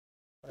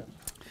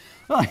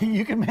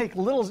You can make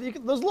those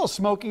little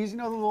smokies, you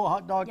know, the little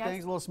hot dog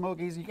things, little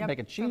smokies. You can make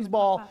a cheese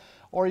ball,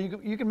 or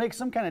you can make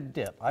some kind of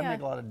dip. I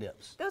make a lot of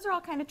dips. Those are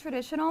all kind of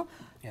traditional.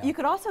 Yeah. You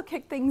could also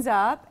kick things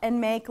up and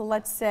make,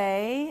 let's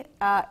say,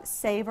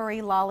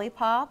 savory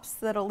lollipops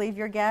that'll leave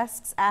your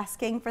guests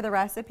asking for the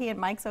recipe, and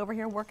Mike's over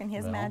here working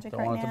his magic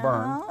right now. Don't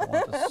want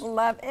it to burn.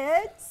 Love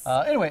it.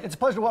 Anyway, it's a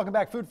pleasure to welcome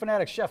back Food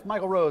Fanatic Chef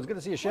Michael Rhoades. Good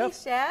to see you, Chef.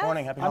 Hey, Chef.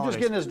 Morning, happy I'm holidays.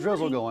 just getting this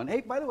drizzle going.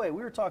 Hey, by the way,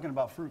 we were talking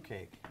about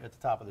fruitcake at the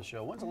top of the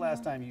show. When's the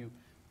last time you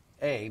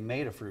A,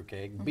 made a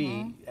fruitcake,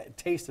 B,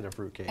 tasted a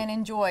fruitcake? And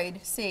enjoyed,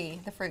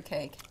 C, the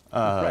fruitcake.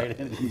 Right,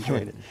 and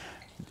enjoyed it.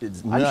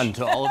 It's none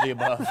to all of the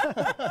above.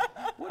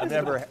 I've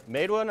never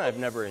made one, I've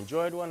never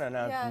enjoyed one, and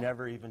I've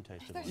never even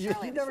tasted one.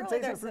 You've never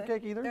tasted a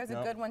fruitcake either? There's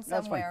a good one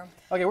somewhere.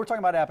 Okay, we're talking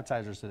about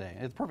appetizers today.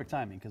 It's perfect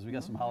timing because we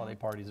got some holiday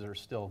parties that are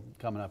still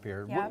coming up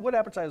here. Yeah. What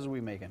appetizers are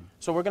we making?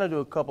 So we're going to do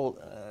a couple,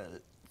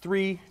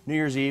 3 New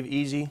Year's Eve,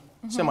 easy,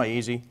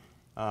 semi-easy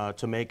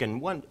to make.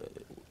 And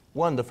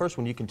the first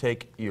one, you can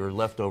take your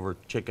leftover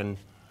chicken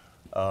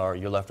or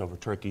your leftover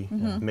turkey,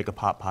 make a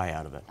pot pie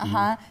out of it.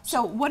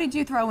 So what did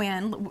you throw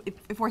in,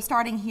 if we're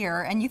starting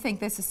here, and you think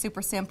this is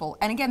super simple,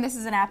 and again, this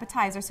is an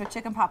appetizer, so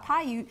chicken pot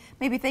pie, you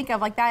maybe think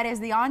of like that is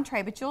the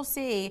entree, but you'll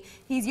see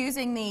he's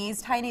using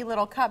these tiny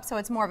little cups, so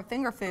it's more of a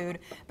finger food.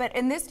 But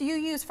in this, do you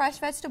use fresh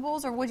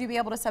vegetables, or would you be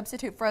able to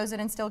substitute frozen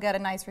and still get a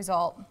nice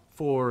result?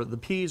 For the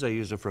peas, I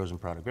use a frozen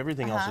product.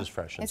 Everything else is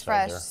fresh inside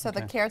there. It's fresh, so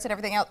the carrots and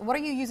everything else. What are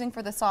you using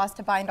for the sauce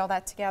to bind all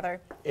that together?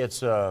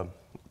 It's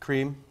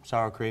cream,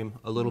 sour cream,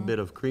 a little bit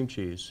of cream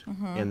cheese,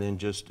 and then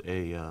just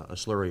a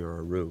slurry or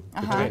a roux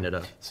to drain it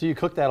up. So you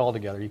cook that all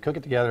together. You cook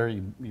it together,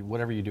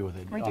 whatever you do with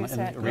it.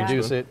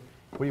 Reduce it.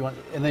 What do you want?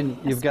 And then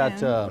you've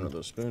got one of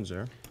those spoons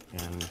there.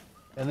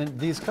 And then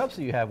these cups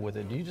that you have with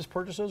it, do you just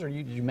purchase those, or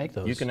did you make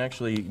those? You can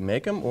actually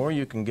make them, or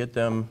you can get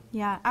them.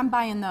 Yeah, I'm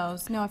buying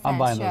those. No offense, I'm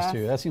buying Chef. those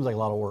too. That seems like a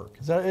lot of work.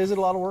 Is it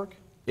a lot of work?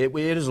 It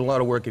is a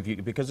lot of work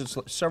because it's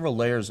several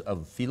layers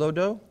of phyllo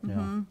dough,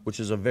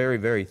 which is a very,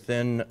 very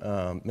thin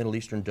Middle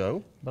Eastern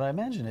dough. But I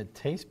imagine it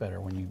tastes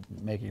better when you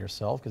make it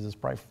yourself because it's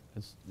probably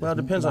well, it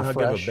depends on how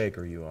good of a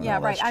baker you are. Yeah,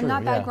 well, right. I'm true,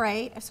 not that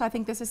great, so I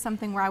think this is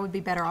something where I would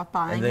be better off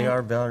buying. And they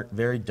are very,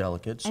 very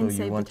delicate, so and you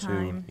save want the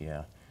time. to.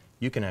 Yeah,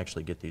 you can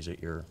actually get these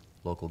at your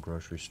local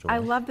grocery store. I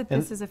love that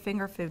this is a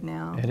finger food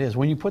now. It is.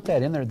 When you put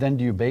that in there, then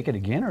do you bake it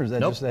again, or is that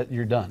just that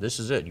you're done? This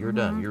is it. You're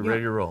done. You're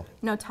ready to roll.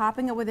 No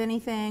topping it with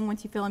anything.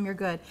 Once you fill them, you're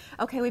good.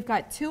 Okay, we've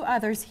got 2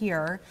 others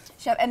here,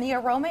 Chef, and the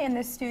aroma in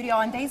this studio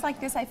on days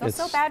like this, I feel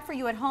so bad for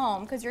you at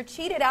home because you're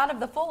cheated out of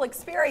the full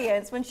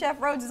experience when Chef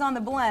Rhoades is on the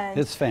blend.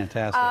 It's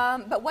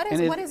fantastic. But what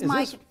is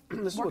Mike?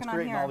 This is what's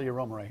creating all the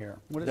aroma right here.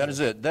 That is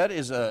it. That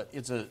is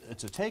it's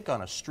a take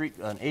on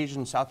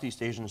an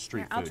Southeast Asian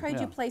street food. I'll trade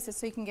you places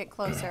so you can get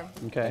closer.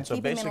 Okay. And so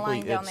Keep him in basically,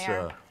 line down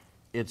there.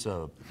 it's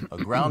a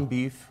ground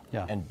beef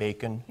and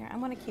bacon. Here, I'm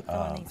going to keep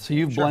going these. So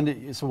you blend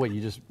it. So wait,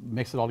 you just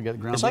mix it all together.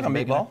 It's like a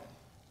meatball.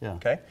 Yeah.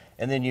 Okay.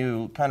 And then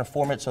you kind of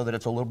form it so that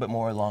it's a little bit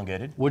more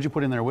elongated. What'd you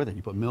put in there with it?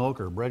 You put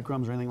milk or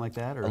breadcrumbs or anything like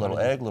that? Or a little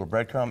egg, a little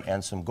breadcrumb,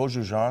 and some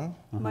gochujang.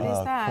 What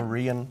is that?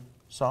 Korean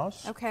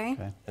sauce. Okay.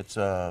 It's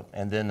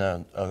and then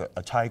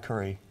a Thai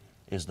curry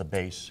is the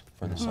base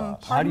for the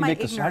sauce. How do you my make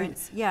the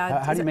ignorance.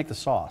 How do you make the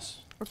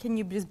sauce? Or can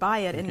you just buy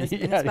it in a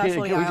Yeah,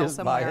 specialty can we aisle just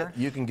buy somewhere?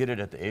 You can get it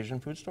at the Asian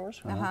food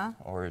stores,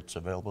 or it's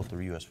available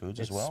through U.S. Foods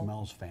as well. It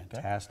smells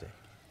fantastic.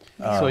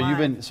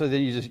 Okay. So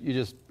then you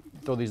just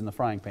throw these in the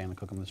frying pan and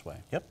cook them this way.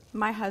 Yep.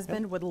 My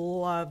husband would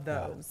love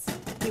those.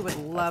 He would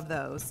love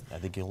those. I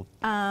think you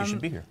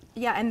should be here.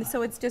 Yeah, and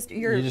so it's just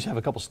You just have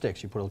a couple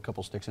sticks. You put a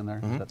couple sticks in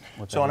there.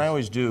 So and I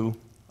always do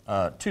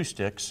 2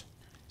 sticks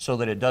so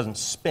that it doesn't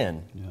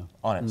spin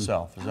on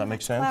itself. Does that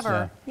make sense?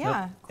 Clever.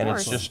 Yeah, of And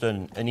course. it's just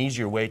an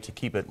easier way to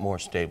keep it more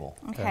stable.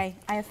 Okay,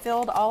 I have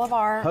filled all of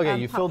our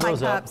you filled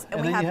those up,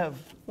 and then we you have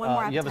one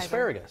more you have appetizer.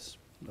 asparagus.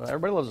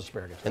 Everybody loves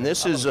asparagus. And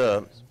this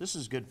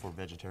is good for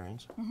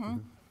vegetarians.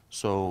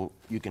 So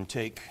you can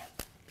take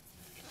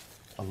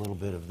a little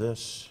bit of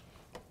this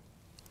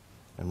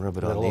and rub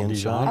it on the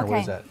inside. Or what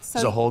is that?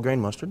 It's a whole grain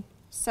mustard.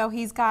 So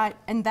he's got,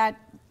 and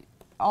that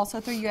also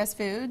through U.S.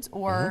 Foods,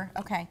 or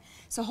okay.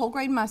 So whole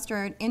grain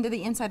mustard into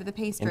the inside of the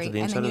pastry, Into the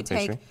and inside then you of the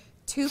pastry.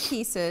 take 2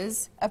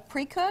 pieces of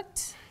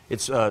pre-cooked.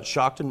 It's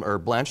shocked or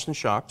blanched and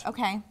shocked.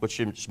 Okay.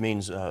 Which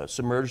means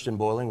submerged in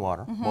boiling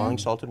water, boiling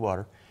salted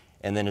water.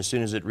 And then as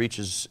soon as it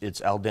reaches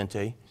its al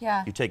dente,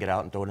 you take it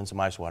out and throw it in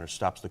some ice water.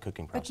 Stops the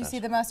cooking process. But you see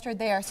the mustard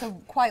there, so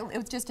it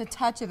was just a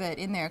touch of it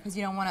in there because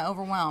you don't want to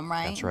overwhelm,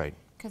 right? That's right.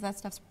 Because that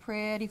stuff's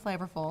pretty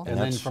flavorful. And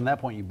then from that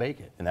point you bake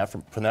it. And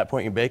from that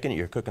point you're baking it,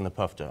 you're cooking the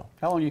puff dough.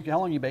 How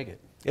long you bake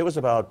it? It was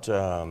about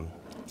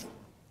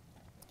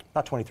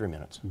 23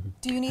 minutes.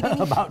 Do you need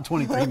any? About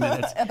 23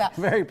 minutes.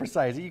 Very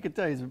precise. You can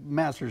tell he's a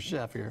master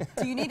chef here.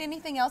 Do you need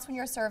anything else when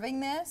you're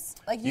serving this?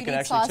 Like you can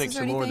actually take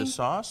some more of the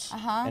sauce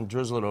and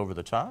drizzle it over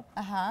the top.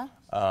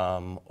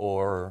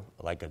 Or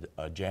like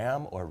a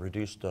jam or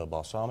reduced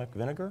balsamic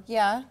vinegar.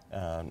 Yeah.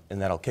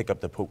 And that'll kick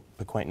up the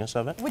piquantness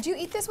of it. Would you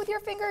eat this with your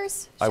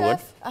fingers, Chef? I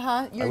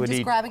would. You're I would just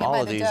eat grabbing it all by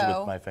of the these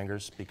dough. with my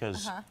fingers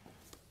because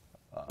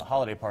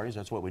holiday parties,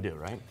 that's what we do,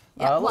 right?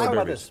 Yeah, let's talk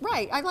about Burgers. this.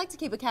 Right, I'd like to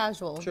keep it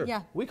casual. Sure.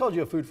 Yeah. We called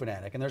you a food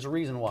fanatic, and there's a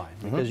reason why.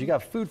 Because you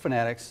got Food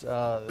Fanatics,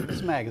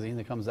 this magazine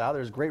that comes out.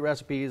 There's great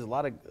recipes, a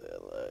lot of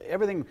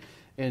everything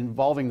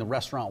involving the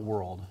restaurant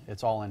world.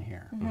 It's all in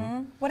here.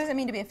 What does it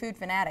mean to be a food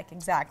fanatic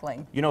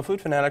exactly? You know, food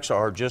fanatics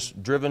are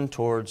just driven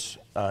towards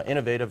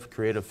innovative,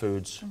 creative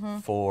foods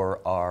for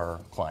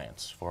our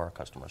clients, for our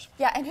customers.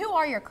 Yeah, and who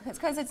are your cooks?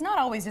 Because it's not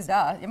always just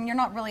us. I mean, you're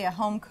not really a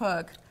home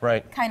cook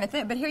kind of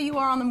thing. But here you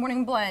are on the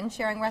Morning Blend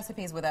sharing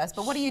recipes with us.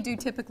 But what do you do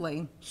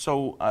typically?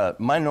 So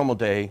my normal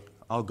day,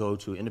 I'll go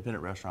to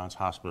independent restaurants,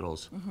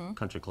 hospitals,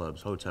 country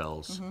clubs,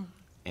 hotels,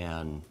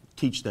 and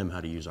teach them how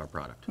to use our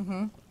product.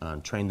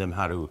 Train them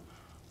how to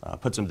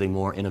put something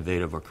more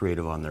innovative or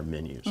creative on their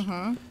menus.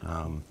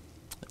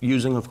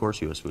 Using, of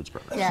course, U.S. Foods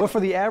products. Yeah. But for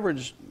the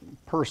average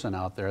person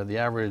out there, the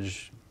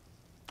average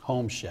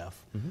home chef,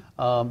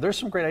 there's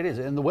some great ideas.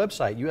 And the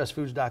website,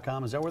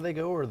 usfoods.com, is that where they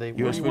go? Or they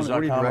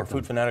usfoods.com or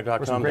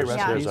foodfanatic.com.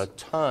 There's a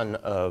ton. ton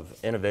of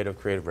innovative,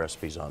 creative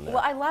recipes on there.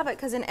 Well, I love it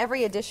because in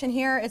every edition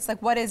here, it's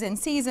like what is in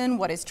season,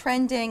 what is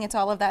trending, it's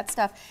all of that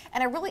stuff.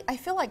 And I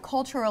feel like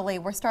culturally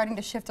we're starting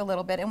to shift a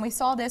little bit. And we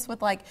saw this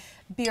with like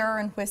beer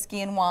and whiskey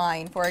and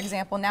wine, for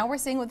example. Now we're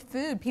seeing with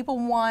food, people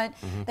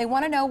they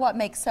want to know what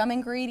makes some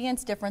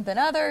ingredients different than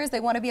others. They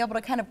want to be able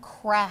to kind of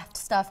craft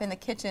stuff in the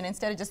kitchen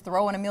instead of just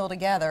throwing a meal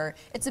together.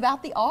 It's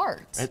about the art.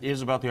 It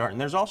is about the art. And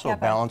there's also a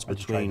balance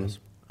between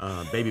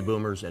baby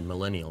boomers and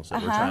millennials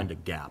that we're trying to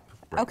gap.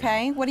 Right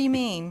Okay, now. what do you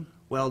mean?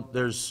 Well,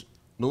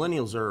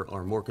 millennials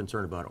are more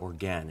concerned about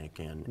organic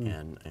and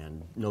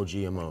no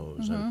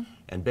GMOs,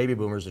 and baby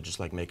boomers are just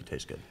like make it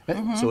taste good.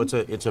 So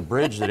it's a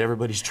bridge that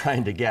everybody's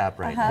trying to gap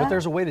right now. But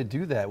there's a way to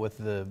do that with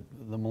the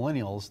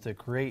millennials to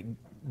create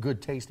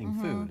good tasting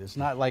food. It's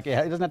not like, it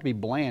doesn't have to be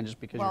bland just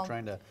because you're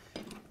trying to.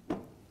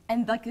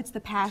 And like it's the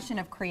passion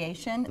of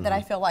creation that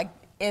I feel like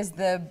is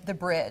the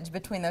bridge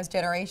between those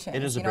generations.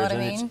 It is you a know bridge,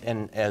 what I mean?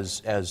 and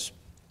as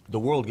the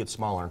world gets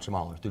smaller and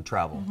smaller through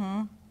travel,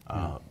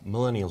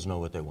 millennials know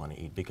what they want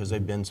to eat because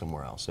they've been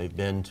somewhere else. They've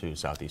been to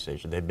Southeast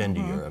Asia, they've been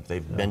to Europe,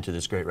 they've been to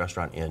this great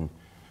restaurant in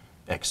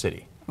X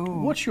city.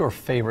 What's your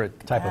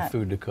favorite type of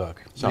food to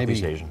cook?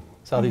 Southeast Asian.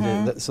 Southeast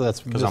Asian. So that's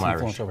Because I'm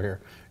influence Irish. over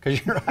here.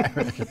 Because you're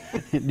Irish.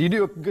 Do you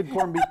do a good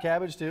corned beef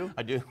cabbage too?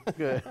 I do.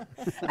 Good.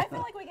 I feel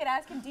like we could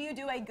ask him, do you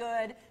do a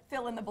good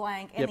fill in the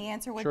blank? And Yep, the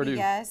answer would sure be do.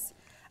 yes.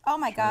 Oh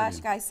my gosh,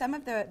 guys, some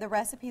of the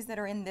recipes that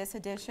are in this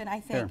edition, I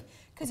think,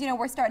 because, you know,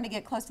 we're starting to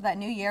get close to that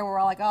new year where we're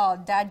all like, oh,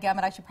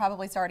 dadgummit, I should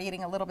probably start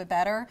eating a little bit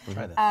better.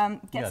 Try this. Get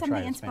Yeah, some try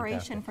of it. the It's inspiration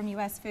fantastic. from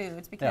U.S.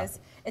 Foods because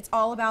it's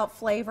all about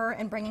flavor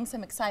and bringing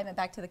some excitement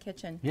back to the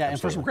kitchen. Yeah,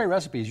 and for some great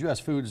recipes,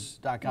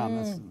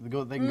 usfoods.com.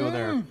 They can go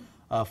there.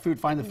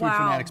 Find the Food Wow.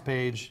 Fanatics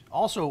page.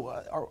 Also,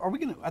 are we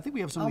going to, I think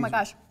we have some Oh of my these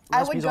gosh, I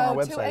would recipes on our go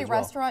website to a as well.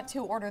 restaurant to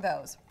order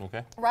those.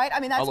 Okay. Right? I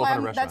mean, that's I'll why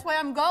open a that's why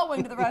I'm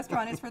going to the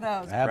restaurant is for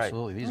those.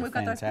 Absolutely, these are We've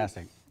got those.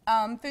 fantastic.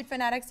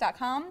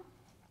 Foodfanatics.com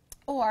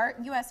or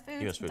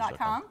usfoods.com.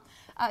 usfoods.com.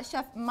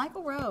 Chef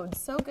Michael Rhoades,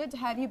 so good to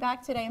have you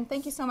back today, and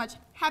thank you so much.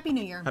 Happy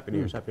New Year. Happy New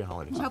Year's, happy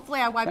holidays.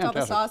 Hopefully I wiped all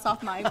the Fantastic. sauce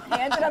off my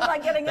hands and I'm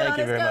not getting it Thank on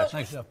you his very coat. much.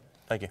 Thanks, Chef.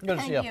 Thank you. Good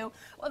to see Thank you. you.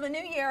 Well, the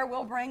new year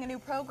will bring a new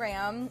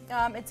program.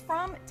 It's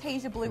from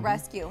Tasia Blue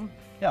Rescue.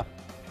 Yeah.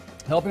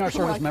 Helping our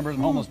service like- members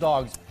and homeless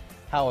dogs.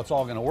 How it's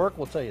all going to work,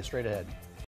 we'll tell you straight ahead.